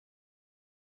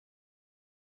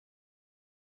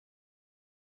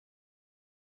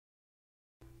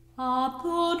A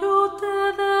todo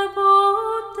te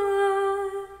devote,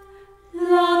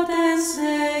 latens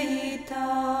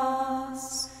eitas,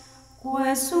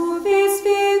 que suvis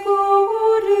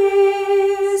figuris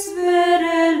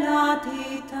vere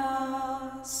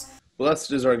latitas.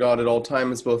 Blessed is our God at all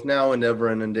times, both now and ever,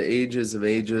 and into ages of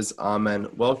ages. Amen.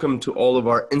 Welcome to all of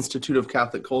our Institute of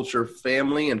Catholic Culture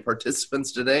family and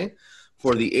participants today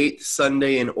for the 8th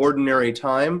Sunday in Ordinary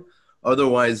Time,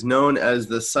 otherwise known as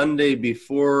the Sunday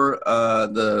before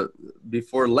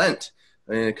Lent.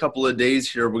 In a couple of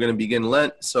days here, we're going to begin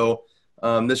Lent. So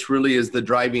this really is the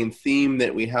driving theme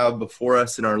that we have before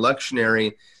us in our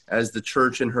lectionary as the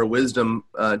Church in her wisdom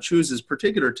chooses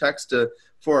particular text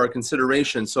for our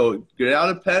consideration. So get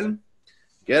out a pen,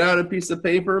 get out a piece of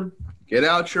paper, get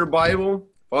out your Bible.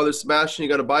 Father Sebastian, you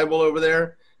got a Bible over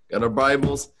there? Got our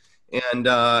Bibles. And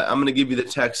I'm going to give you the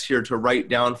text here to write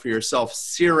down for yourself.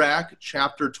 Sirach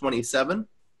chapter 27,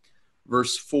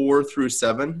 verse 4 through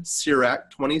 7.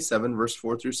 Sirach 27, verse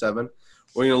 4 through 7.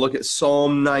 We're going to look at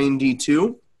Psalm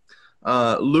 92.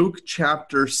 Luke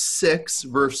chapter 6,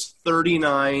 verse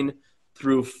 39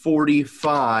 through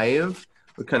 45.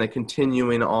 We're kind of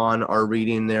continuing on our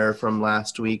reading there from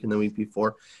last week and the week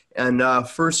before. And 1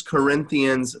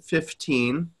 Corinthians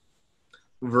 15,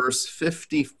 verse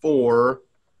 54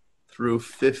 through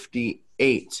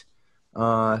 58.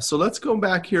 So let's go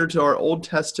back here to our Old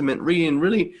Testament reading.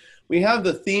 Really, we have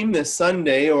the theme this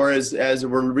Sunday, or as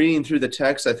we're reading through the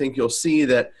text, I think you'll see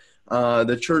that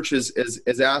the church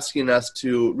is asking us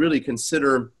to really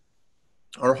consider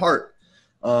our heart.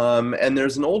 And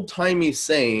there's an old-timey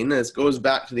saying, this goes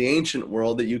back to the ancient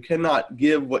world, that you cannot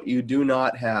give what you do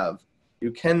not have.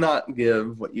 You cannot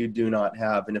give what you do not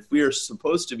have. And if we are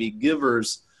supposed to be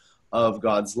givers of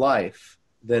God's life,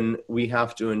 then we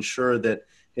have to ensure that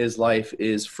his life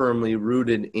is firmly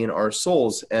rooted in our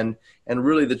souls. And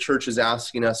really the church is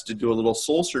asking us to do a little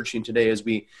soul searching today as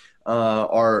we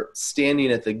are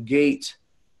standing at the gate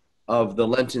of the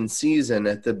Lenten season,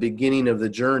 at the beginning of the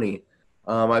journey.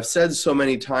 I've said so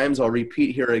many times, I'll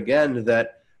repeat here again,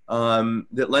 that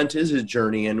Lent is a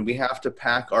journey, and we have to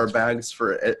pack our bags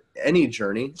for any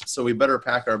journey, so we better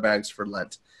pack our bags for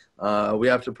Lent. We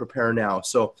have to prepare now.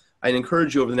 So I'd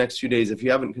encourage you over the next few days, if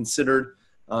you haven't considered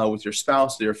with your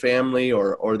spouse, your family,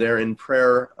 or there in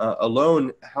prayer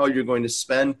alone, how you're going to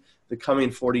spend the coming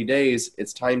 40 days,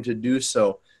 it's time to do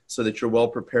so that you're well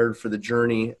prepared for the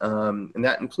journey. And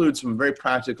that includes some very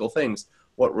practical things: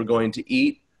 what we're going to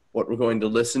eat, what we're going to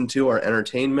listen to, our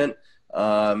entertainment,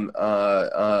 how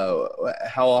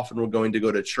often we're going to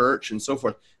go to church, and so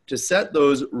forth. To set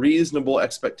those reasonable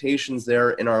expectations there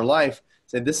in our life,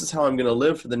 say, this is how I'm going to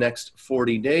live for the next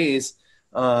 40 days.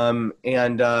 And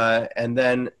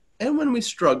when we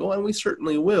struggle, and we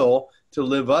certainly will, to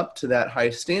live up to that high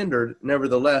standard,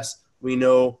 nevertheless, we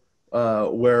know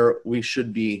where we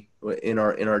should be in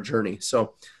our journey.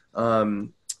 So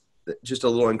just a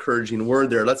little encouraging word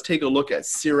there. Let's take a look at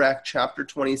Sirach chapter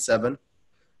 27,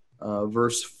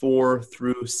 verse 4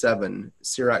 through 7.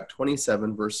 Sirach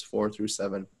 27, verse 4 through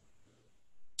 7.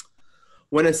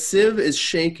 When a sieve is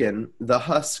shaken, the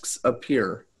husks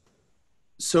appear.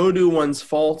 So do one's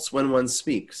faults when one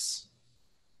speaks.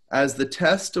 As the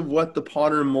test of what the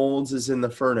potter molds is in the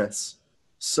furnace,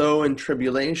 so in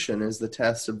tribulation is the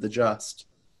test of the just.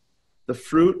 The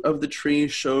fruit of the tree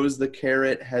shows the care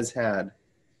it has had.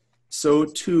 So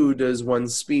too does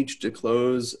one's speech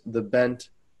disclose the bent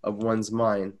of one's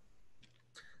mind.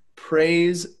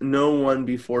 Praise no one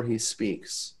before he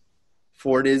speaks,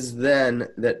 for it is then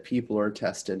that people are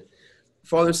tested.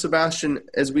 Father Sebastian,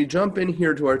 as we jump in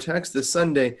here to our text this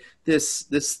Sunday, this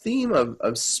theme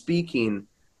of speaking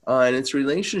and its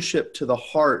relationship to the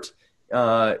heart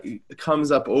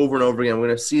comes up over and over again. We're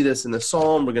going to see this in the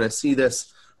Psalm. We're going to see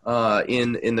this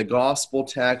in the gospel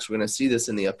text. We're going to see this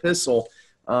in the epistle.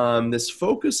 This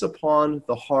focus upon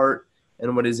the heart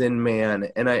and what is in man.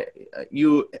 And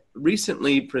you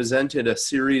recently presented a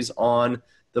series on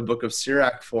the book of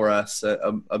Sirach for us,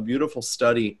 a beautiful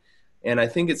study. And I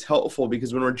think it's helpful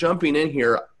because when we're jumping in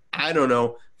here, I don't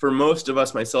know, for most of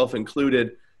us, myself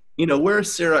included, where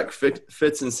Sirach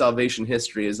fits in salvation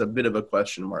history is a bit of a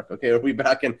question mark. Okay, are we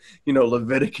back in,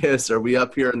 Leviticus? Are we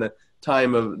up here in the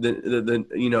time of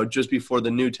the just before the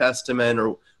New Testament?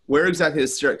 Or where exactly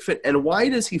does Sirach fit? And why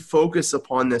does he focus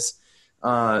upon this,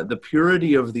 the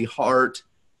purity of the heart,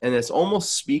 and it's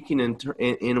almost speaking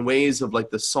in ways of like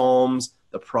the Psalms,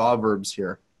 the Proverbs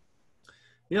here?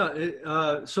 Yeah,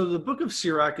 so the book of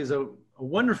Sirach is a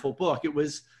wonderful book. It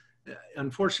was,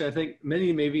 unfortunately, I think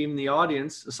many, maybe even the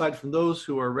audience, aside from those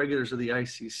who are regulars of the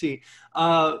ICC,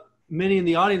 many in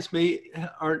the audience may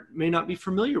not be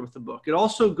familiar with the book. It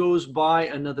also goes by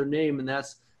another name, and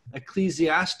that's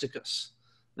Ecclesiasticus.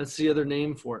 That's the other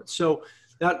name for it. So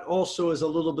that also is a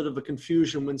little bit of a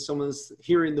confusion when someone's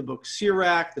hearing the book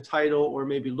Sirach, the title, or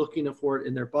maybe looking for it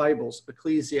in their Bibles.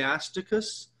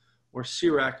 Ecclesiasticus or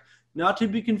Sirach, not to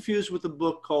be confused with a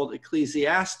book called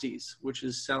Ecclesiastes, which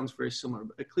sounds very similar.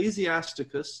 But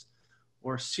Ecclesiasticus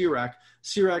or Sirach.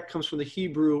 Sirach comes from the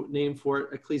Hebrew name for it.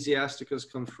 Ecclesiasticus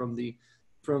comes from the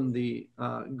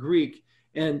Greek,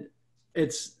 and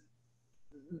it's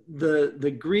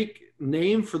the Greek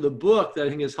name for the book that I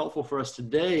think is helpful for us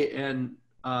today, and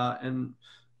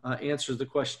answers the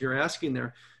question you're asking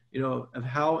there. Of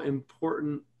how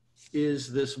important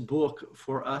is this book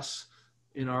for us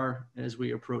as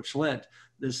we approach Lent.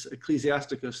 This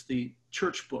Ecclesiasticus, the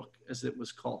church book, as it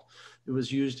was called. It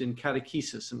was used in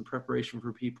catechesis in preparation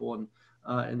for people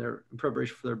and in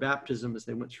preparation for their baptism as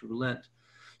they went through Lent.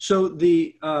 So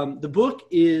the book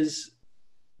is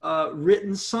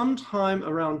written sometime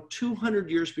around 200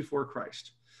 years before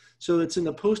Christ. So it's in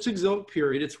the post-exilic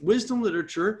period. It's wisdom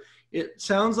literature. It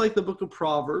sounds like the book of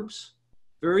Proverbs,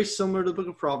 very similar to the book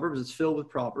of Proverbs. It's filled with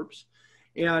Proverbs.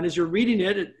 And as you're reading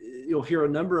it, you'll hear a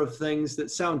number of things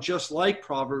that sound just like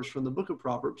Proverbs from the book of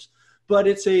Proverbs. But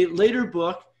it's a later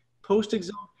book,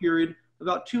 post-exilic period,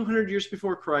 about 200 years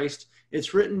before Christ.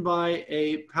 It's written by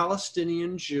a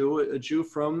Palestinian Jew, a Jew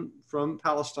from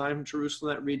Palestine, from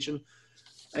Jerusalem, that region.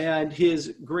 And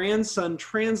his grandson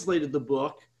translated the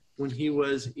book when he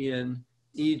was in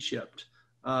Egypt,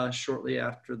 shortly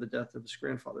after the death of his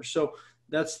grandfather. So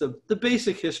that's the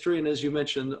basic history. And as you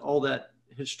mentioned, all that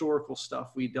historical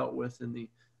stuff we dealt with in the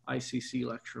ICC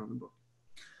lecture on the book.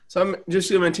 So I'm just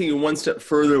going to take you one step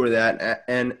further with that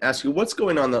and ask you what's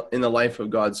going on in the life of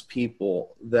God's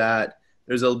people, that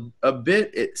there's a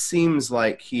bit, it seems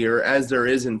like here, as there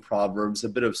is in Proverbs, a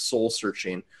bit of soul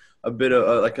searching, a bit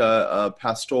of like a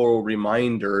pastoral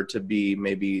reminder to be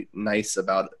maybe nice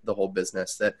about the whole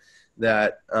business,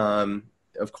 that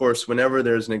of course, whenever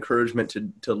there's an encouragement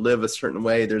to live a certain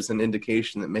way, there's an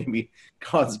indication that maybe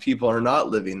God's people are not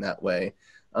living that way.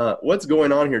 What's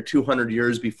going on here 200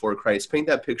 years before Christ? Paint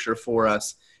that picture for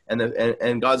us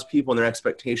and God's people and their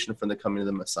expectation for the coming of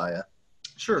the Messiah.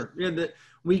 Sure. Yeah,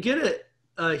 we get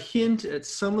a hint at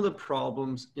some of the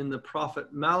problems in the prophet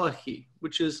Malachi,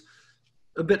 which is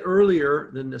a bit earlier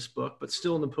than this book, but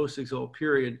still in the post-exilic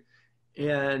period.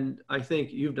 And I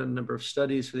think you've done a number of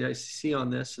studies for the ICC on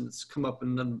this, and it's come up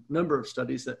in a number of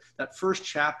studies, that first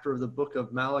chapter of the book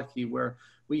of Malachi, where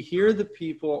we hear the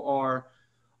people are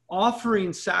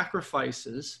offering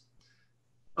sacrifices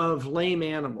of lame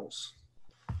animals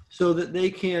so that they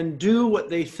can do what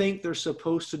they think they're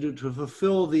supposed to do to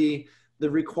fulfill the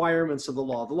requirements of the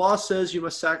law. The law says you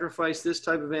must sacrifice this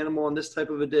type of animal on this type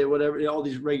of a day, whatever, all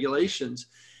these regulations.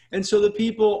 And so the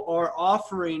people are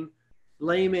offering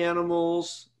lame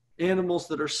animals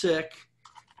that are sick.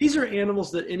 These are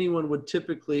animals that anyone would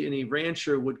typically, any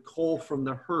rancher would cull from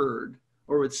the herd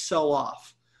or would sell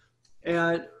off.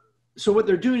 And so what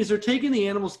they're doing is they're taking the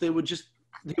animals they would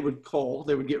cull,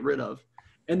 they would get rid of,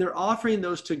 and they're offering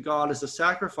those to God as a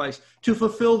sacrifice to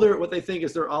fulfill what they think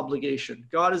is their obligation.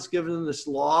 God has given them this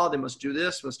law, they must do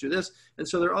this, must do this. And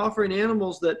so they're offering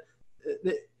animals that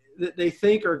they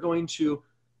think are going to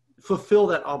fulfill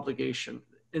that obligation.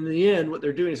 In the end, what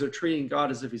they're doing is they're treating God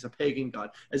as if he's a pagan God,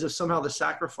 as if somehow the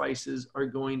sacrifices are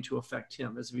going to affect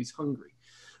him, as if he's hungry.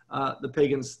 The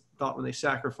pagans thought when they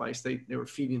sacrificed, they were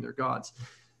feeding their gods.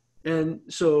 And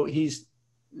so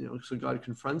so God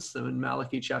confronts them in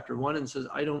Malachi chapter 1 and says,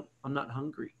 I'm not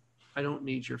hungry. I don't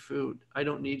need your food. I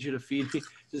don't need you to feed me.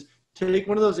 Just take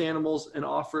one of those animals and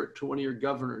offer it to one of your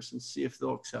governors and see if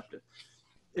they'll accept it.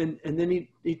 And then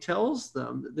he tells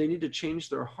them that they need to change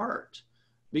their heart,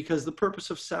 because the purpose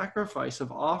of sacrifice, of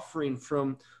offering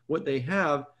from what they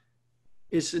have,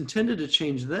 is intended to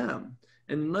change them.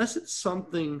 And unless it's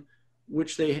something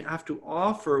which they have to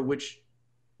offer, which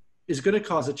is going to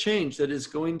cause a change, that is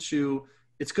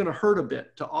it's going to hurt a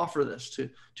bit to offer this,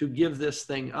 to give this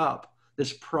thing up,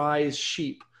 this prize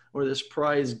sheep or this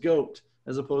prize goat,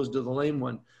 as opposed to the lame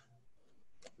one,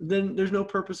 then there's no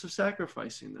purpose of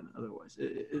sacrificing then otherwise.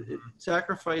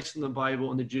 Sacrifice in the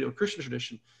Bible and the Judeo-Christian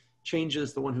tradition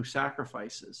changes the one who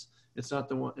sacrifices. It's not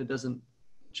the one, it doesn't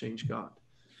change God.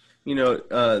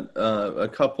 A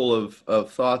couple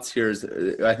of thoughts here is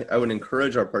I would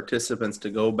encourage our participants to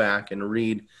go back and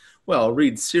read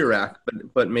Sirach,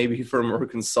 but maybe for a more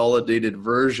consolidated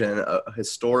version,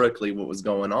 historically what was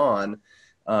going on,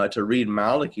 to read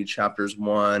Malachi chapters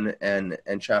 1 and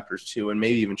chapters 2 and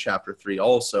maybe even chapter 3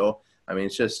 also. I mean,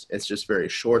 it's just very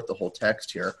short, the whole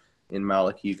text here in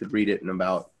Malachi. You could read it in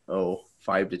about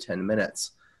 5 to 10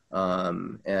 minutes.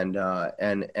 And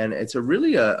it's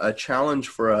really a challenge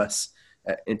for us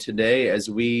in today as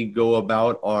we go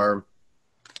about our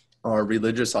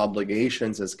religious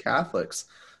obligations as Catholics,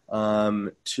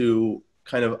 to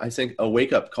kind of, I think, a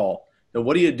wake-up call. Now,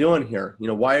 what are you doing here?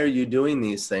 Why are you doing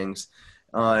these things?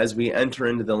 As we enter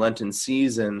into the Lenten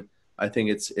season, I think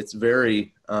it's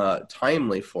very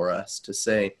timely for us to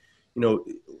say, the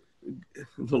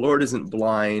Lord isn't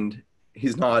blind.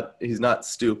 He's not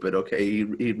stupid. Okay,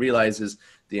 he realizes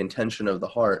the intention of the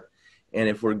heart. And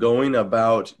if we're going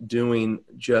about doing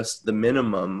just the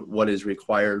minimum, what is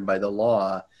required by the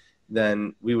law,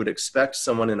 then we would expect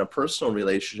someone in a personal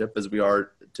relationship, as we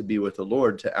are to be with the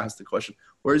Lord, to ask the question,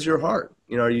 where's your heart?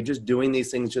 Are you just doing these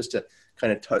things just to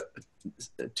kind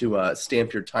of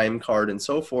stamp your time card and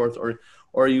so forth? Or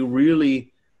are you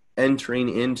really entering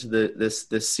into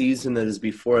this season that is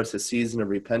before us, a season of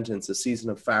repentance, a season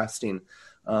of fasting,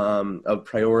 of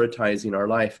prioritizing our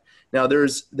life? Now,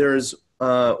 there's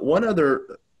one other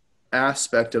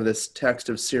aspect of this text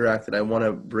of Sirach that I want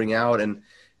to bring out, and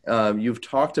you've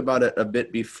talked about it a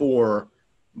bit before,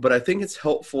 but I think it's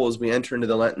helpful as we enter into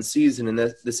the Lenten season, and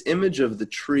this image of the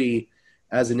tree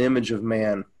as an image of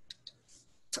man.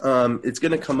 It's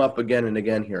going to come up again and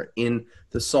again here. In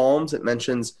the Psalms, it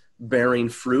mentions bearing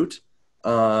fruit.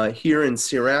 Here in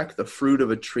Sirach, the fruit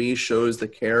of a tree shows the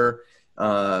care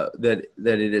that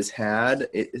it has had.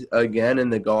 Again, in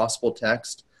the gospel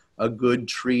text, a good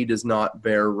tree does not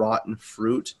bear rotten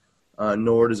fruit,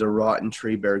 nor does a rotten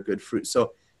tree bear good fruit.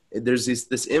 So there's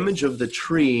this image of the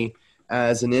tree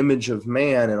as an image of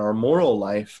man in our moral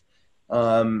life.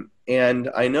 And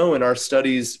I know in our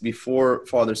studies before,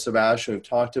 Father Sebastian, we've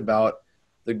talked about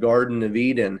the Garden of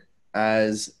Eden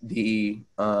as this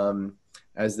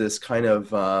kind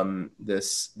of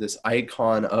this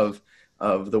icon of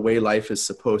the way life is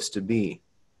supposed to be.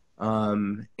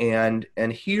 And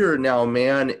here now,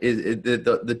 man is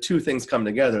the two things come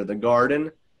together: the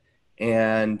garden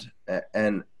and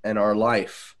our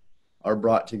life are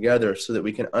brought together so that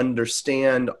we can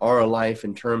understand our life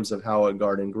in terms of how a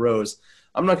garden grows.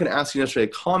 I'm not going to ask you necessarily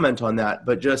to comment on that,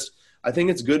 but just I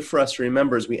think it's good for us to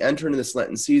remember as we enter into this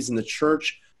Lenten season, the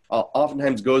church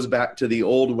oftentimes goes back to the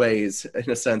old ways,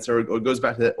 in a sense, or goes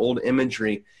back to that old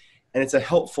imagery. And it's a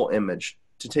helpful image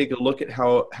to take a look at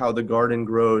how the garden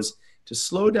grows, to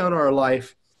slow down our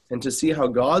life and to see how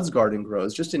God's garden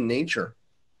grows just in nature.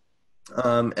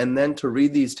 And then to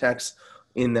read these texts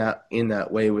in that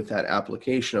way with that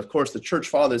application. Of course, the church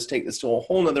fathers take this to a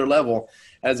whole nother level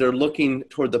as they're looking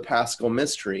toward the Paschal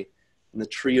mystery and the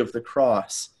tree of the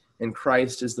cross. And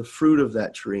Christ is the fruit of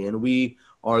that tree. And we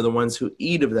are the ones who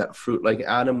eat of that fruit, like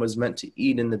Adam was meant to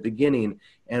eat in the beginning,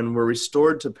 and we're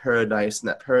restored to paradise, and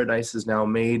that paradise is now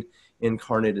made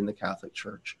incarnate in the Catholic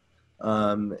Church.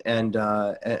 And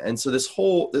so this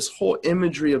whole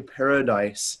imagery of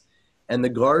paradise and the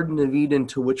Garden of Eden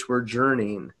to which we're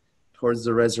journeying towards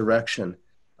the resurrection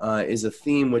is a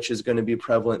theme which is going to be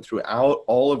prevalent throughout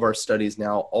all of our studies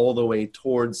now, all the way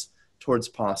towards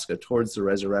Pascha, towards the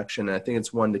resurrection. And I think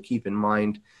it's one to keep in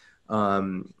mind,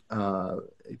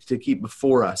 to keep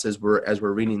before us as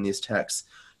we're reading these texts.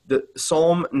 The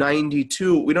Psalm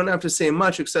 92, we don't have to say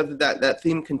much except that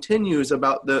theme continues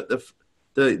about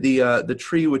the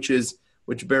tree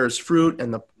which bears fruit,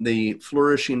 and the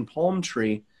flourishing palm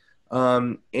tree.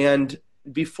 And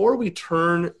before we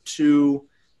turn to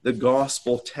the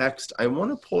gospel text, I want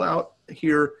to pull out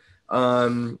here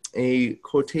a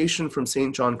quotation from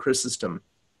St. John Chrysostom,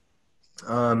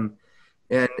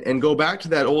 and go back to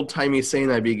that old-timey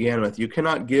saying I began with: you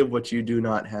cannot give what you do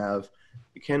not have.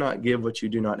 You cannot give what you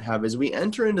do not have. As we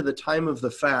enter into the time of the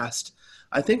fast,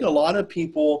 I think a lot of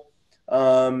people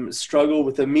struggle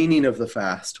with the meaning of the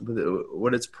fast, with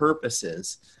what its purpose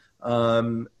is.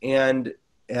 And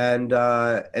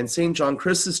St. John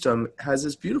Chrysostom has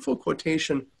this beautiful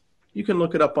quotation. You can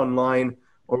look it up online,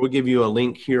 or we'll give you a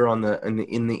link here in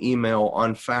the email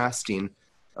on fasting.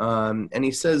 And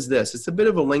he says this. It's a bit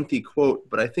of a lengthy quote,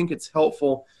 but I think it's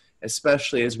helpful,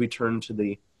 especially as we turn to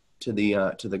the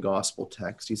gospel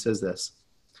text. He says this: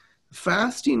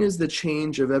 fasting is the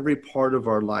change of every part of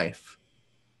our life,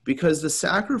 because the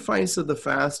sacrifice of the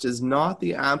fast is not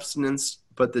the abstinence,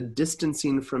 but the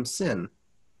distancing from sin.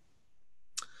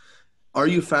 Are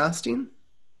you fasting?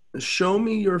 Show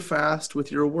me your fast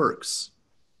with your works.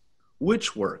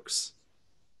 Which works?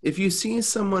 If you see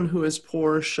someone who is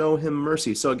poor, show him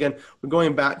mercy. So again, we're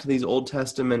going back to these Old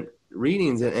Testament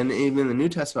readings and even the New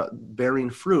Testament, bearing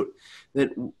fruit,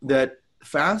 that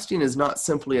fasting is not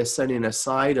simply a setting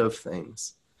aside of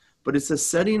things, but it's a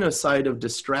setting aside of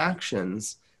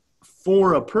distractions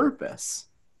for a purpose.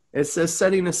 It says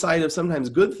setting aside of sometimes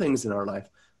good things in our life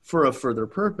for a further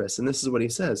purpose. And this is what he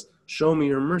says, show me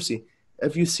your mercy.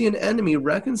 If you see an enemy,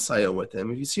 reconcile with him.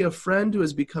 If you see a friend who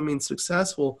is becoming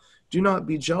successful, do not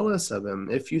be jealous of him.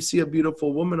 If you see a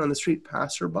beautiful woman on the street,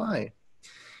 pass her by.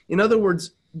 In other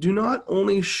words, not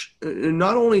only should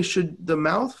the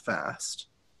mouth fast.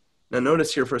 Now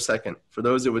notice here for a second, for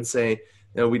those that would say,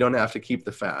 we don't have to keep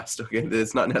the fast. Okay,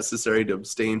 it's not necessary to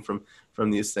abstain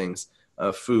from these things,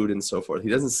 food and so forth. He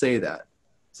doesn't say that.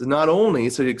 So not only,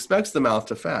 so he expects the mouth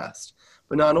to fast,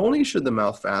 but not only should the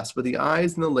mouth fast, but the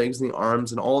eyes and the legs and the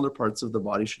arms and all other parts of the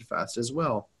body should fast as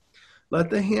well. Let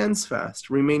the hands fast,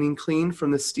 remaining clean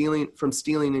from stealing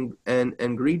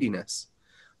and greediness.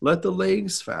 Let the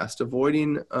legs fast,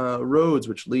 avoiding roads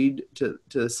which lead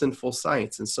to sinful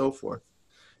sights and so forth.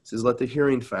 It says, let the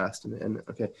hearing fast. And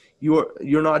okay,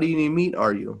 you're not eating meat,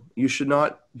 are you? You should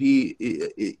not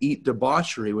eat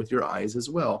debauchery with your eyes as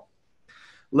well.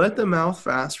 Let the mouth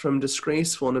fast from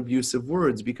disgraceful and abusive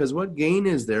words, because what gain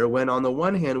is there when on the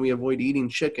one hand we avoid eating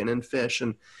chicken and fish,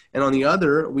 and on the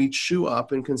other we chew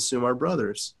up and consume our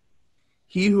brothers?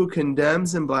 He who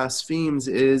condemns and blasphemes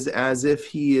is as if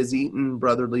he has eaten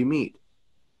brotherly meat,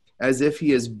 as if he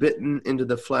has bitten into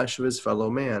the flesh of his fellow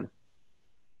man.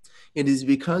 It is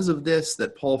because of this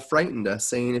that Paul frightened us,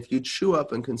 saying, if you chew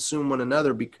up and consume one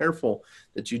another, be careful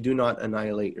that you do not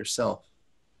annihilate yourself.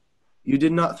 You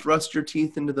did not thrust your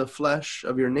teeth into the flesh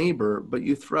of your neighbor, but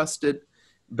you thrusted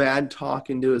bad talk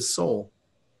into his soul.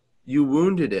 You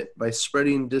wounded it by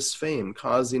spreading disfame,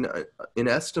 causing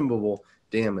inestimable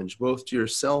damage, both to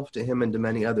yourself, to him, and to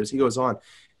many others. He goes on,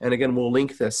 and again, we'll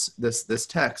link this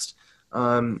text.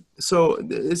 So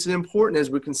it's important as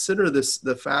we consider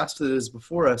the fast that is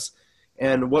before us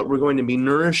and what we're going to be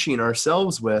nourishing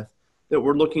ourselves with, that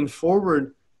we're looking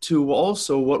forward to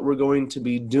also what we're going to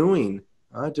be doing,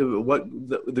 to what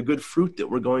the good fruit that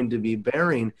we're going to be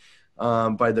bearing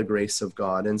by the grace of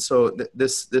God. And so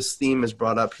this theme is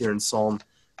brought up here in Psalm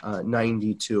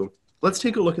 92. Let's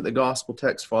take a look at the gospel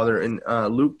text, Father, in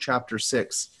Luke chapter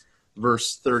 6,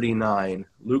 verse 39.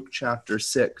 Luke chapter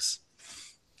 6,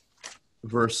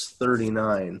 verse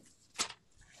 39.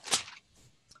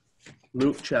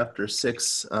 Luke chapter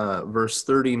 6, verse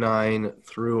 39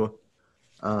 through,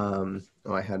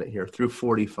 I had it here, through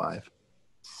 45.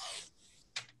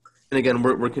 And again,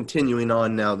 we're continuing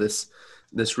on now this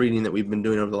reading that we've been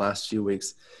doing over the last few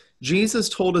weeks. Jesus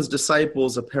told his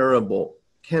disciples a parable.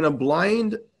 Can a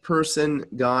blind person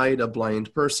guide a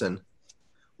blind person?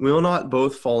 Will not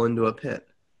both fall into a pit?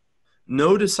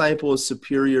 No disciple is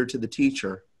superior to the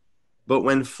teacher, but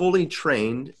when fully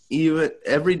trained, even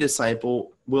every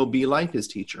disciple will be like his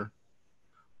teacher.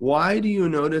 Why do you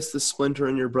notice the splinter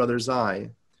in your brother's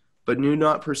eye, but do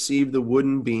not perceive the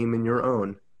wooden beam in your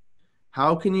own?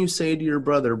 How can you say to your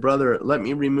brother, brother, let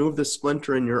me remove the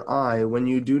splinter in your eye, when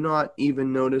you do not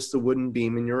even notice the wooden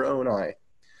beam in your own eye?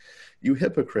 You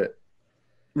hypocrite.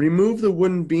 Remove the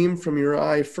wooden beam from your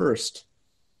eye first.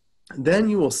 Then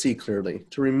you will see clearly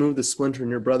to remove the splinter in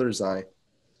your brother's eye.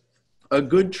 A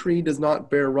good tree does not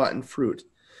bear rotten fruit,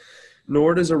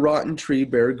 nor does a rotten tree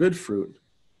bear good fruit.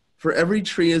 For every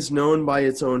tree is known by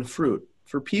its own fruit.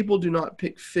 For people do not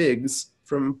pick figs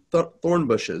from thorn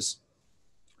bushes,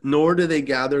 nor do they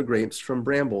gather grapes from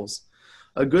brambles.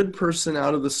 A good person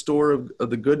out of the store of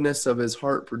the goodness of his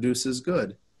heart produces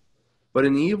good, but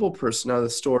an evil person out of the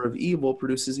store of evil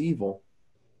produces evil.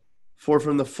 For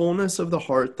from the fullness of the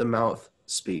heart the mouth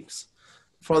speaks.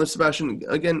 Father Sebastian,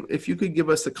 again, if you could give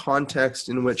us the context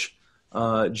in which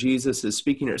Jesus is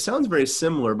speaking here. It sounds very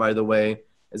similar, by the way,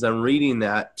 as I'm reading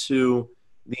that, to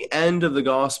the end of the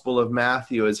Gospel of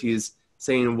Matthew as he's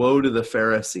saying, woe to the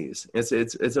Pharisees.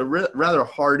 It's a rather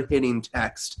hard-hitting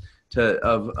text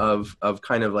of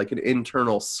kind of like an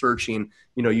internal searching,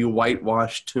 you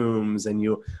whitewash tombs and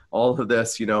you all of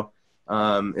this,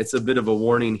 it's a bit of a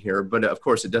warning here, but of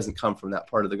course it doesn't come from that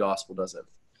part of the gospel, does it?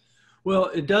 Well,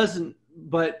 it doesn't,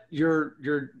 but you're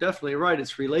definitely right.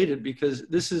 It's related because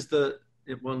this is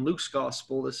in Luke's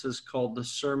gospel, this is called the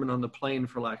Sermon on the Plain,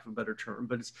 for lack of a better term,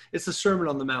 but it's the Sermon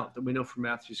on the Mount that we know from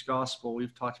Matthew's gospel.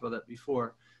 We've talked about that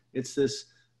before. It's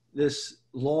this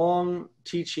long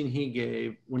teaching he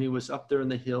gave when he was up there in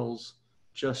the hills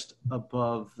just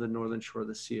above the northern shore of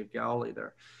the Sea of Galilee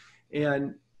there.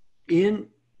 And in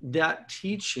that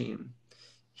teaching,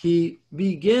 he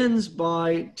begins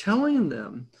by telling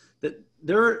them that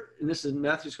and this is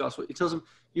Matthew's gospel, he tells them,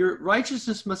 your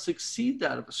righteousness must exceed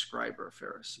that of a scribe or a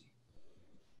Pharisee.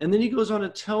 And then he goes on to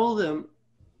tell them,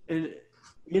 and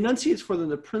he enunciates for them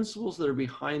the principles that are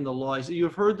behind the law. He said, you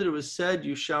have heard that it was said,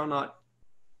 you shall not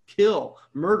kill,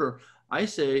 murder. I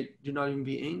say, do not even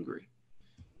be angry.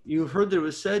 you've heard that it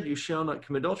was said, you shall not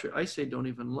commit adultery. I say, don't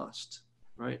even lust.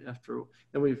 Right after,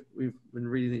 and we've been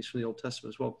reading these from the Old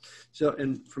Testament as well. So,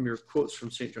 and from your quotes from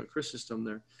St. John Chrysostom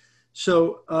there.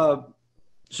 So,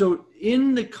 so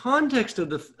in the context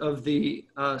of the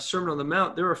Sermon on the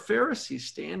Mount, there are Pharisees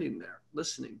standing there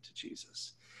listening to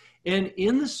Jesus, and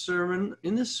in this sermon,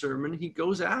 he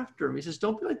goes after him. He says,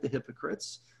 "Don't be like the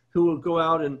hypocrites who will go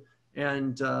out and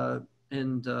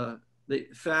they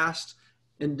fast."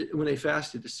 And when they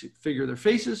fast, they just figure their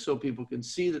faces so people can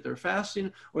see that they're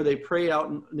fasting, or they pray out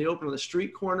in the open on the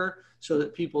street corner so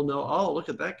that people know, oh, look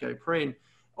at that guy praying.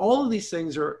 All of these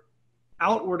things are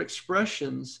outward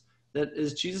expressions that,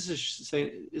 as Jesus is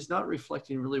saying, is not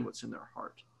reflecting really what's in their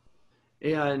heart.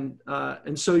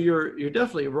 And so you're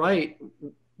definitely right.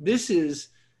 This is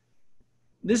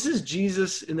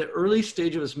Jesus in the early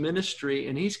stage of his ministry,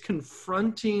 and he's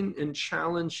confronting and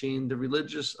challenging the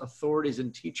religious authorities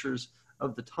and teachers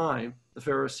of the time, the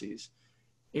Pharisees.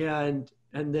 And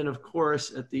then, of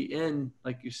course, at the end,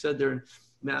 like you said there in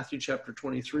Matthew chapter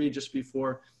 23, just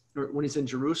before, or when he's in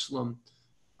Jerusalem,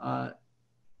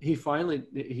 he finally,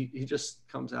 he just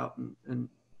comes out and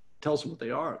tells them what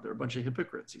they are. They're a bunch of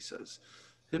hypocrites, he says.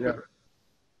 Hypocrites.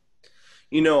 Yeah.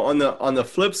 You know, on the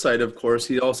flip side, of course,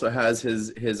 he also has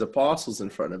his apostles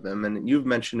in front of him. And you've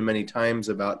mentioned many times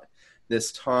about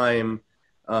this time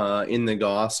in the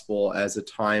gospel as a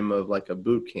time of like a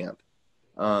boot camp.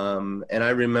 And I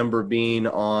remember being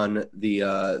on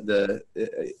the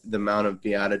Mount of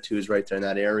Beatitudes right there in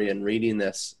that area and reading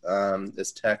this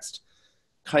text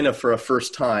kind of for a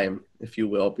first time, if you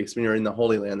will, because when you're in the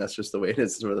Holy Land, that's just the way it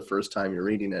is for the first time you're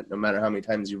reading it, no matter how many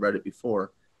times you've read it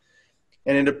before.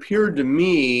 And it appeared to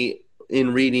me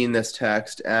in reading this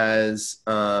text as,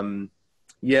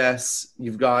 yes,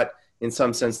 you've got, in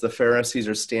some sense, the Pharisees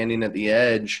are standing at the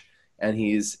edge, and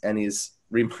he's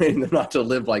reminding them not to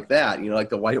live like that, like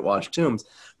the whitewashed tombs.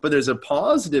 But there's a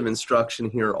positive instruction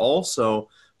here also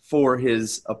for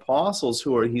his apostles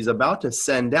he's about to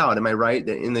send out. Am I right?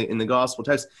 That in the gospel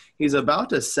text, he's about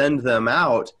to send them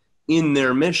out in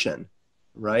their mission,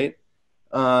 right?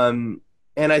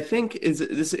 And I think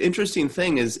this interesting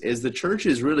thing is the church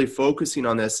is really focusing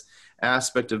on this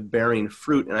aspect of bearing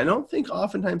fruit. And I don't think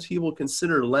oftentimes people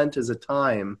consider Lent as a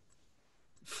time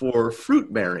for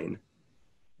fruit bearing.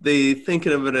 They think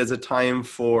of it as a time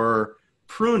for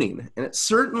pruning. And it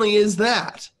certainly is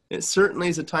that. It certainly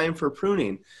is a time for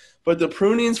pruning. But the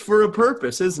pruning's for a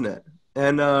purpose, isn't it?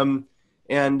 And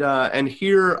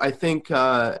here I think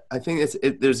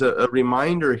there's a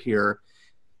reminder here.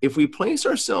 If we place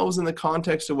ourselves in the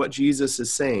context of what Jesus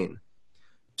is saying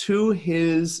to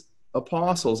his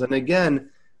apostles, and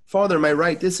again, Father, am I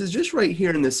right? This is just right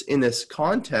here in this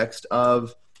context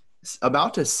of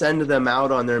about to send them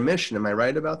out on their mission. Am I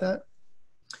right about that?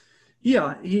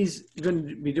 Yeah, he's going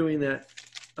to be doing that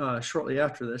shortly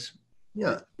after this.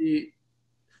 Yeah.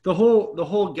 The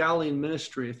whole Galilean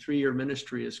ministry, a 3-year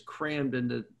ministry, is crammed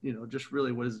into just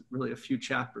really what is really a few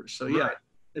chapters. So yeah. Right.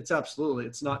 It's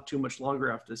not too much longer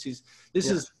after this.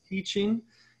 This is teaching,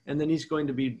 and then he's going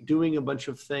to be doing a bunch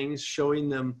of things, showing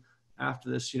them after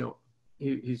this,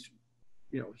 he's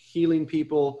healing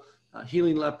people,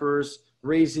 healing lepers,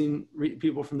 raising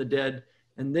people from the dead,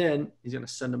 and then he's going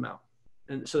to send them out.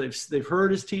 And so they've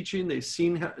heard his teaching, they've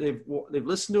seen how they've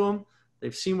listened to him,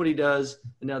 they've seen what he does,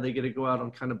 and now they get to go out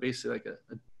on kind of basically like a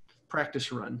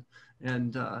practice run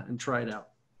and try it out.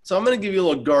 So I'm going to give you a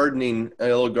little gardening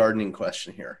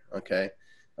question here, okay?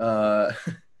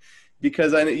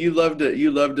 Because I know you love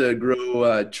to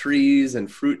grow trees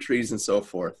and fruit trees and so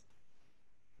forth.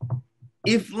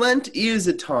 If Lent is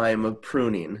a time of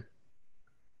pruning,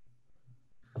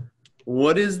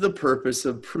 what is the purpose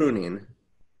of pruning?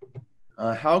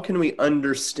 How can we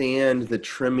understand the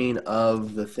trimming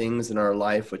of the things in our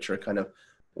life which are kind of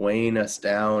weighing us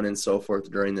down and so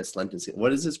forth during this Lenten season?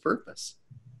 What is its purpose?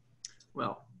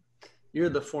 Well, you're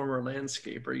the former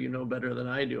landscaper. You know better than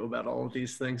I do about all of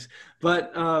these things.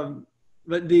 But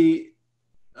when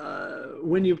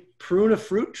you prune a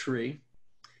fruit tree,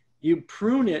 you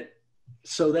prune it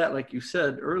so that, like you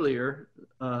said earlier,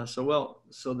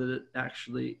 so that it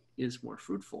actually is more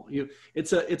fruitful.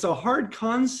 It's a hard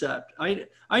concept.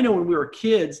 I know when we were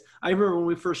kids, I remember when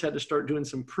we first had to start doing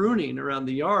some pruning around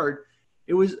the yard,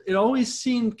 it always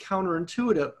seemed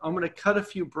counterintuitive. I'm going to cut a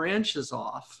few branches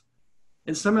off,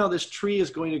 and somehow this tree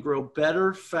is going to grow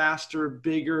better, faster,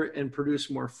 bigger, and produce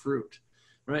more fruit,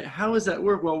 right? How does that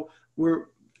work? Well, we're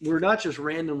not just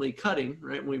randomly cutting,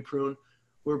 right? When we prune,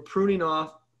 we're pruning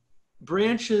off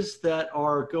branches that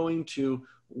are going to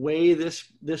weigh this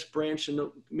branch and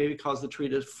maybe cause the tree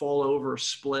to fall over or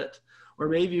split. Or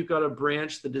maybe you've got a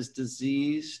branch that is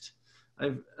diseased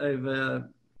I've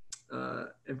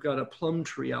got a plum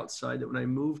tree outside that when I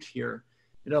moved here,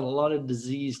 it had a lot of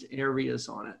diseased areas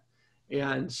on it.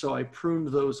 And so I pruned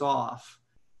those off,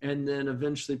 and then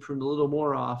eventually pruned a little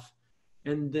more off.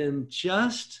 And then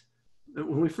just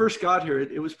when we first got here,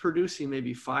 it was producing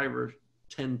maybe 5 or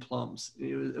 10 plums.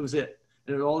 It was it.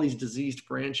 And it had all these diseased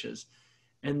branches.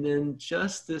 And then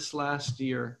just this last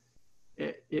year,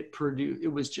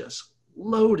 it was just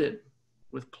loaded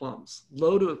with plums.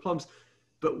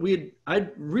 But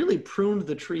I'd really pruned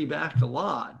the tree back a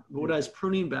lot. But what I was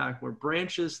pruning back were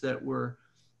branches that were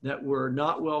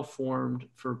not well formed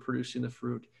for producing the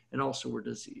fruit, and also were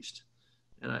diseased.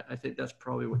 And I think that's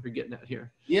probably what you're getting at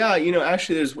here. Yeah,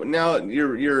 actually, as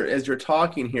you're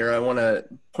talking here, I want to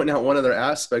point out one other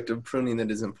aspect of pruning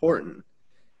that is important,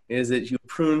 is that you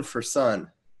prune for sun.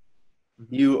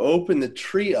 You open the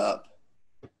tree up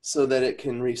so that it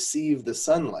can receive the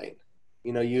sunlight.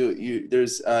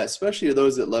 There's especially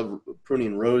those that love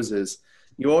pruning roses.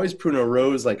 You always prune a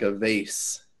rose like a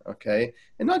vase, okay,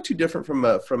 and not too different from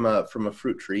a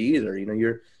fruit tree either.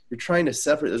 You're trying to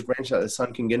separate those branches that the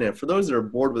sun can get in. For those that are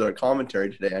bored with our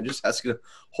commentary today, I just ask you to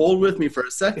hold with me for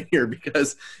a second here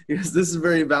because this is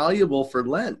very valuable for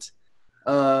Lent.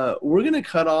 We're going to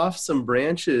cut off some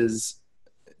branches,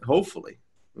 hopefully,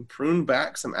 and prune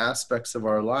back some aspects of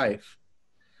our life,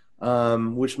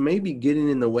 which may be getting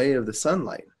in the way of the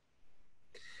sunlight.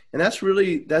 And that's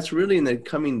really in the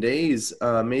coming days,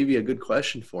 maybe a good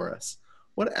question for us.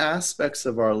 What aspects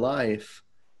of our life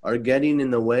are getting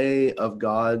in the way of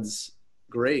God's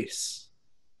grace?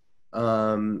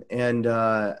 And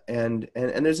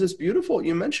there's this beautiful,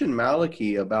 you mentioned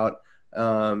Malachi about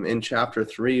in chapter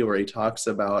 3, where he talks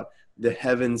about the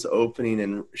heavens opening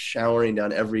and showering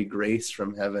down every grace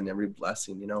from heaven, every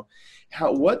blessing.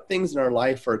 What things in our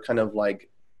life are kind of like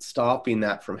stopping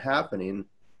that from happening?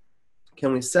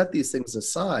 Can we set these things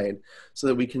aside so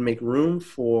that we can make room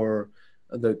for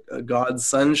the God's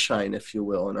sunshine, if you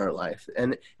will, in our life?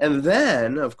 And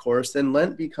then, of course, then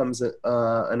Lent becomes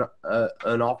an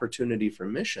opportunity for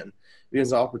mission. It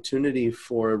becomes an opportunity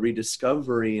for a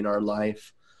rediscovery in our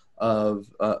life of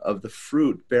the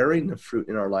fruit, bearing the fruit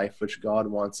in our life, which God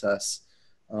wants us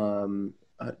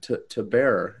to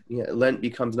bear. Lent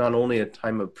becomes not only a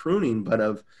time of pruning, but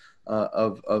of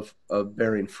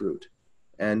bearing fruit.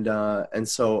 And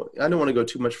so I don't want to go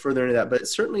too much further into that, but it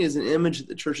certainly is an image that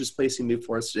the church is placing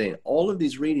before us today. And all of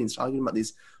these readings talking about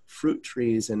these fruit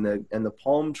trees and the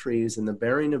palm trees and the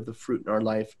bearing of the fruit in our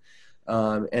life.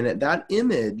 And at that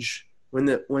image, when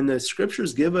the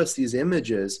scriptures give us these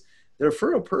images, they're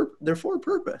for a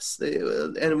purpose,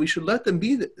 and we should let them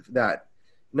be that.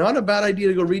 Not a bad idea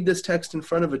to go read this text in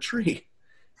front of a tree,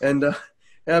 and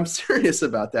I'm serious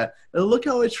about that. And look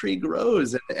how a tree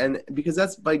grows, and because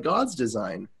that's by God's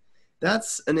design.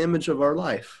 That's an image of our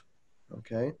life.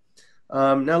 Okay.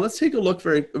 Now let's take a look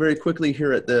very, very quickly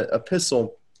here at the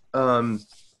epistle. In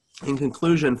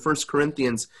conclusion, 1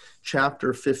 Corinthians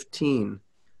chapter 15.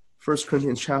 1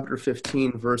 Corinthians chapter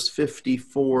 15, verse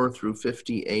 54 through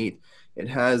 58. It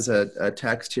has a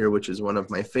text here, which is one of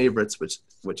my favorites, which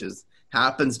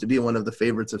happens to be one of the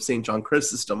favorites of St. John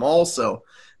Chrysostom also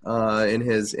in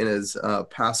his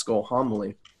Paschal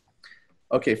homily.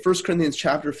 Okay, 1 Corinthians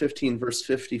chapter 15, verse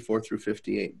 54 through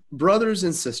 58. Brothers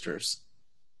and sisters,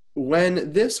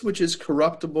 when this which is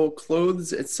corruptible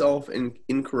clothes itself in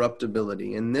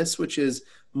incorruptibility, and this which is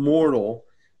mortal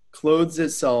clothes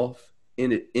itself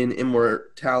in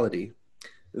immortality,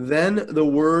 then the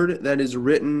word that is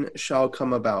written shall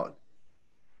come about.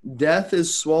 Death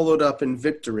is swallowed up in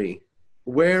victory.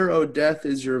 Where, O death,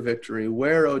 is your victory?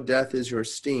 Where, O death, is your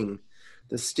sting?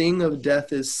 The sting of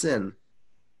death is sin,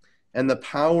 and the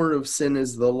power of sin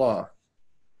is the law.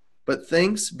 But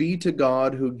thanks be to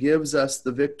God who gives us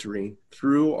the victory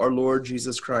through our Lord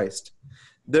Jesus Christ.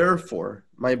 Therefore,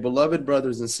 my beloved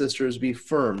brothers and sisters, be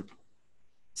firm,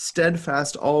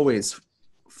 steadfast always,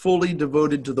 fully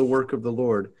devoted to the work of the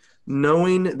Lord,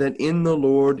 knowing that in the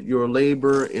Lord your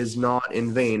labor is not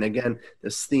in vain. Again,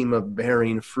 this theme of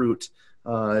bearing fruit,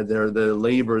 the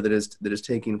labor that is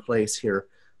taking place here.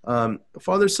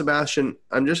 Father Sebastian,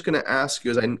 I'm just going to ask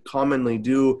you, as I commonly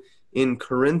do in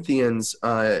Corinthians,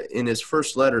 in his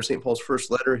first letter, St. Paul's first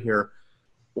letter here,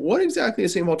 what exactly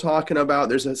is St. Paul talking about?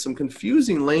 There's some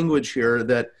confusing language here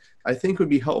that I think would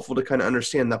be helpful to kind of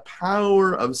understand. The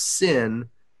power of sin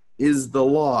is the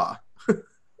law.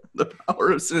 The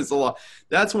power of sin is the law.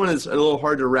 That's one that's a little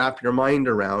hard to wrap your mind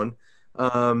around.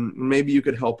 Maybe you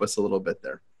could help us a little bit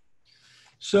there.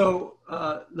 So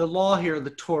the law here,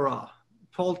 the Torah,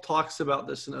 Paul talks about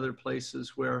this in other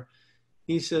places where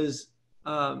he says,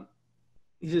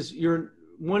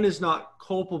 one is not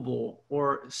culpable,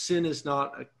 or sin is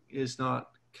not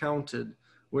counted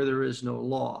where there is no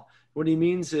law. What he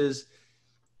means is,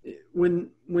 when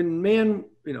man,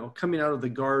 coming out of the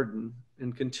garden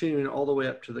and continuing all the way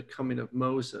up to the coming of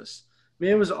Moses,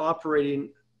 man was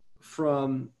operating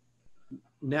from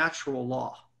natural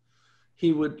law.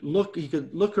 He could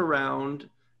look around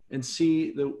and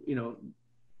see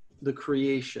the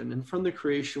creation, and from the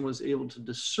creation was able to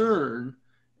discern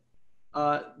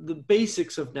the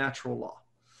basics of natural law.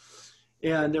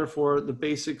 And therefore the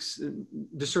basics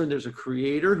discern there's a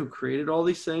creator who created all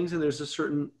these things, and there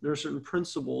are certain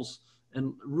principles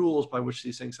and rules by which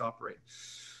these things operate.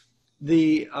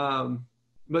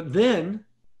 But then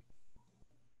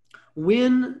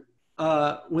when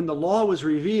the law was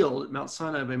revealed at Mount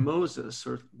Sinai by Moses,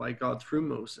 or by God through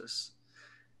Moses,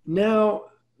 now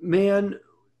man,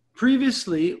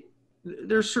 previously,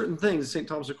 there's certain things, St.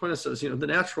 Thomas Aquinas says, the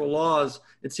natural laws,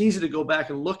 it's easy to go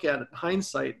back and look at it in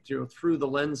hindsight, through the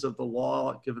lens of the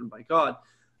law given by God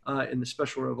in the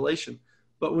special revelation.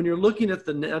 But when you're looking at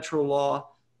the natural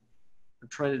law,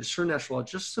 trying to discern natural law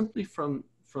just simply from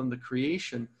the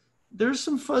creation, there's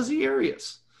some fuzzy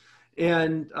areas.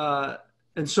 And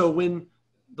so when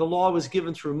the law was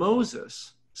given through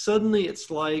Moses, suddenly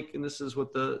it's like, and this is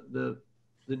what the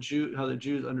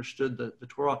Jews understood the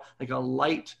Torah, like a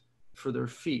light for their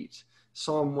feet.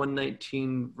 Psalm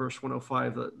 119 verse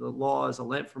 105, the law is a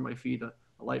lamp for my feet, a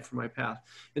light for my path.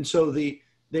 And so they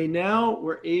now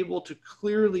were able to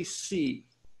clearly see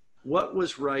what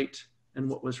was right and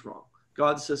what was wrong.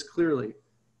 God says clearly,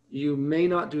 you may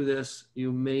not do this,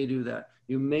 you may do that,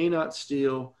 you may not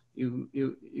steal, you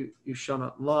shall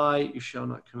not lie, you shall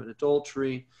not commit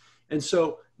adultery. And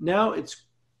so now it's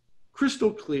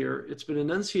crystal clear, it's been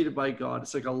enunciated by God,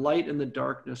 it's like a light in the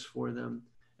darkness for them.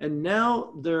 And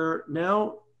now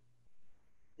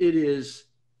it is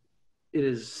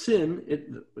sin. It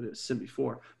is sin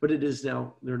before, but it is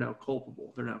now, they're now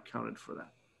culpable. They're now counted for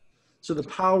that. So the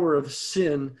power of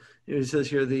sin, it says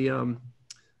here, the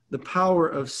power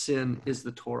of sin is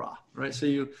the Torah, right? So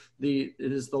it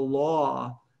is the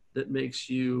law that makes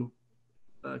you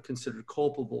considered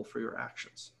culpable for your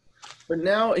actions. But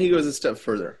now he goes a step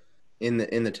further in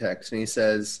the text, and he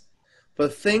says,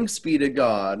 "But thanks be to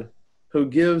God who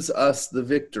gives us the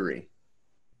victory."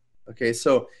 Okay,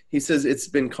 so he says it's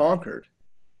been conquered.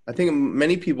 I think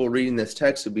many people reading this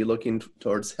text would be looking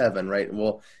towards heaven, right?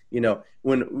 Well,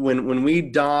 when we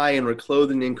die and we're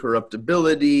clothed in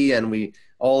incorruptibility, and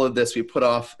all of this we put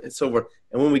off, and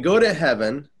when we go to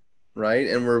heaven, right,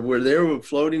 and we're there, we're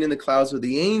floating in the clouds with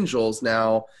the angels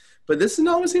now. But this is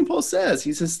not what St. Paul says.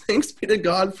 He says, "Thanks be to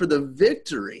God for the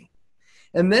victory."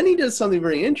 And then he does something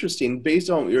very interesting based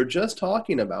on what we were just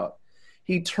talking about.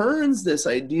 He turns this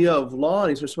idea of law and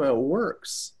he starts talking about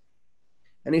works.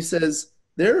 And he says,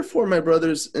 "Therefore, my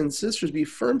brothers and sisters, be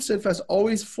firm, steadfast,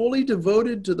 always fully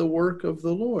devoted to the work of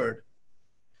the Lord."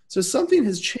 So something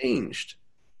has changed.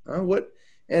 How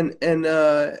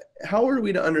are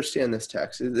we to understand this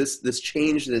text, this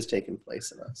change that has taken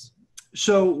place in us?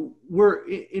 So we're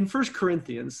in 1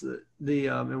 Corinthians,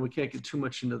 and we can't get too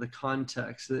much into the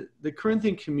context. The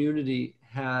Corinthian community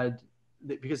had,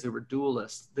 because they were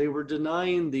dualists, they were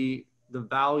denying the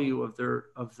value of their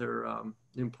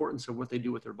the importance of what they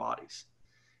do with their bodies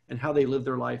and how they live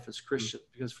their life as Christians.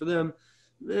 Because for them,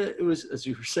 it was, as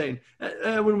you were saying,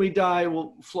 when we die,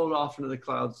 we'll float off into the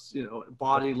clouds,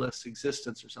 bodiless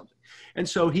existence or something. And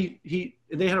so they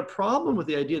had a problem with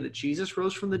the idea that Jesus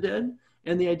rose from the dead,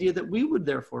 and the idea that we would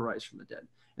therefore rise from the dead.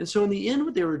 And so in the end,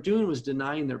 what they were doing was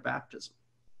denying their baptism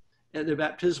and their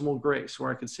baptismal grace,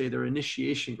 or I could say their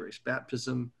initiation grace,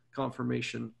 baptism,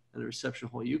 confirmation, and the reception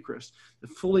of Holy Eucharist,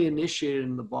 fully initiated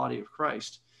in the body of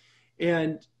Christ.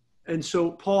 And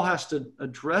so Paul has to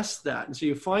address that. And so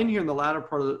you find here in the latter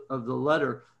part of the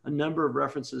letter a number of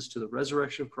references to the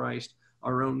resurrection of Christ,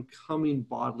 our own coming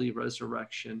bodily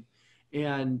resurrection,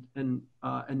 and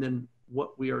then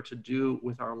what we are to do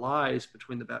with our lives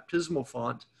between the baptismal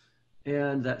font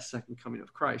and that second coming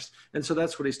of Christ. And so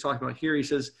that's what he's talking about here. He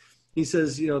says,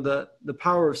 the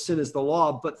power of sin is the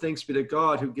law, but thanks be to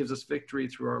God who gives us victory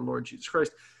through our Lord Jesus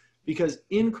Christ. Because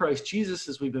in Christ Jesus,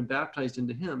 as we've been baptized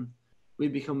into him, we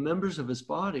become members of his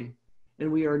body,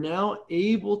 and we are now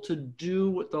able to do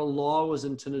what the law was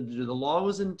intended to do. The law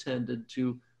was intended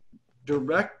to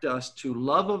direct us to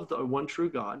love of the one true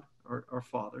God, our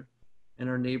Father, and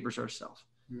our neighbors ourselves.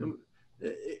 Mm.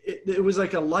 It was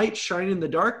like a light shining in the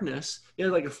darkness. It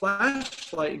had like a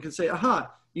flashlight. You could say,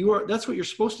 aha, that's what you're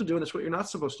supposed to do, and that's what you're not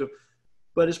supposed to.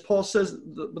 But as Paul says,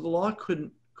 the law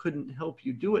couldn't couldn't help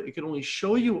you do it. It could only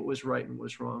show you what was right and what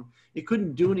was wrong. It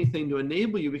couldn't do anything to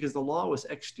enable you because the law was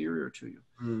exterior to you.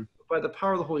 Mm. By the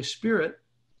power of the Holy Spirit,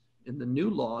 in the new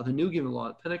law, the new given law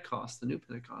at Pentecost, the new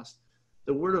Pentecost,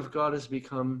 the word of God has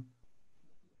become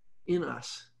in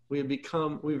us. We've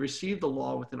received the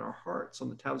law within our hearts, on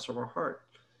the tablets of our heart.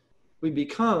 We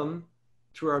become,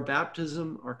 through our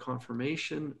baptism, our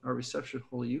confirmation, our reception of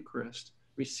Holy Eucharist,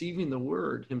 receiving the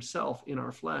word himself in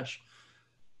our flesh,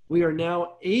 we are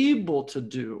now able to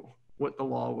do what the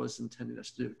law was intended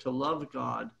us to do, to love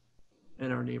God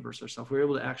and our neighbors ourselves. We're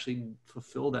able to actually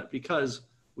fulfill that because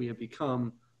we have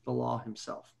become the law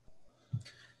himself.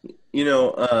 You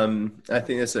know, I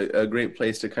think that's a great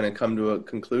place to kind of come to a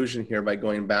conclusion here by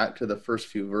going back to the first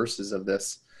few verses of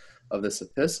this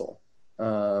epistle,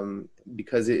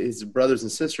 because it is, brothers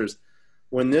and sisters,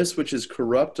 when this which is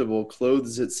corruptible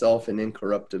clothes itself in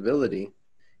incorruptibility.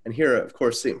 And here, of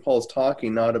course, St. Paul's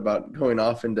talking not about going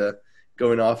off into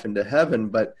heaven,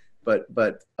 but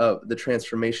the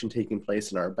transformation taking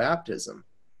place in our baptism.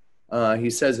 He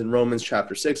says in Romans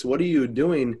chapter 6, what are you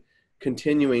doing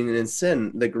continuing in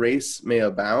sin, that grace may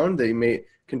abound? They may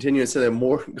continue to say that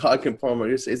more God can pour more.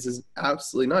 It says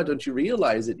absolutely not. Don't you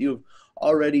realize that you've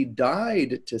already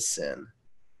died to sin?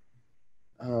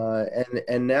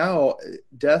 And now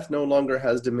death no longer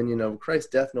has dominion over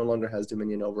Christ. Death no longer has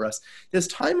dominion over us. This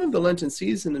time of the Lenten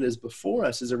season that is before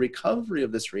us is a recovery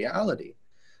of this reality.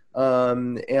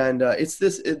 It's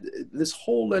this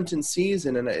whole Lenten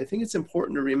season, and I think it's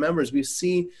important to remember as we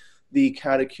see the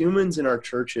catechumens in our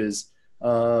churches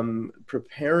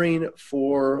preparing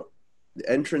for the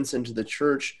entrance into the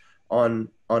church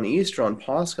on Easter, on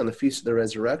Pascha, on the Feast of the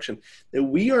Resurrection, that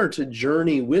we are to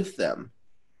journey with them,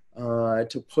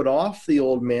 to put off the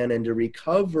old man and to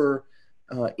recover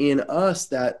in us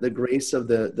that the grace of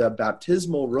the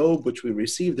baptismal robe which we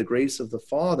receive, the grace of the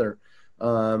Father,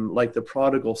 like the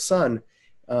prodigal son,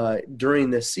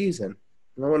 during this season.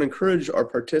 And I want to encourage our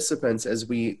participants as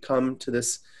we come to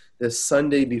this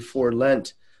Sunday before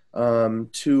Lent,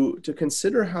 to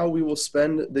consider how we will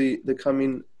spend the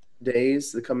coming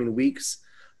days, the coming weeks,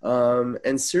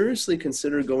 and seriously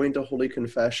consider going to Holy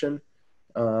Confession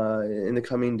in the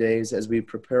coming days as we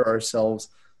prepare ourselves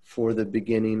for the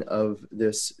beginning of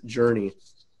this journey.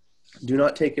 Do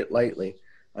not take it lightly.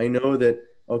 I know that,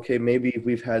 okay, maybe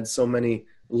we've had so many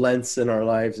Lents in our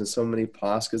lives and so many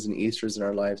Paschas and Easters in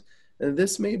our lives, and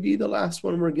this may be the last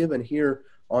one we're given here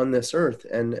on this earth,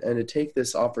 and to take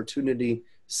this opportunity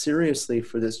seriously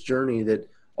for this journey, that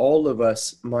all of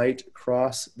us might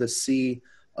cross the sea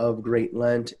of Great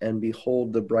Lent and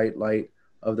behold the bright light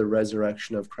of the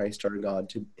resurrection of Christ our God.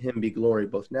 To him be glory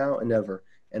both now and ever,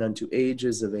 and unto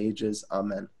ages of ages.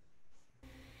 Amen.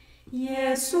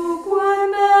 Iesu quae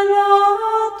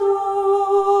melatum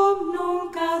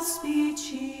nunc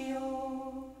aspici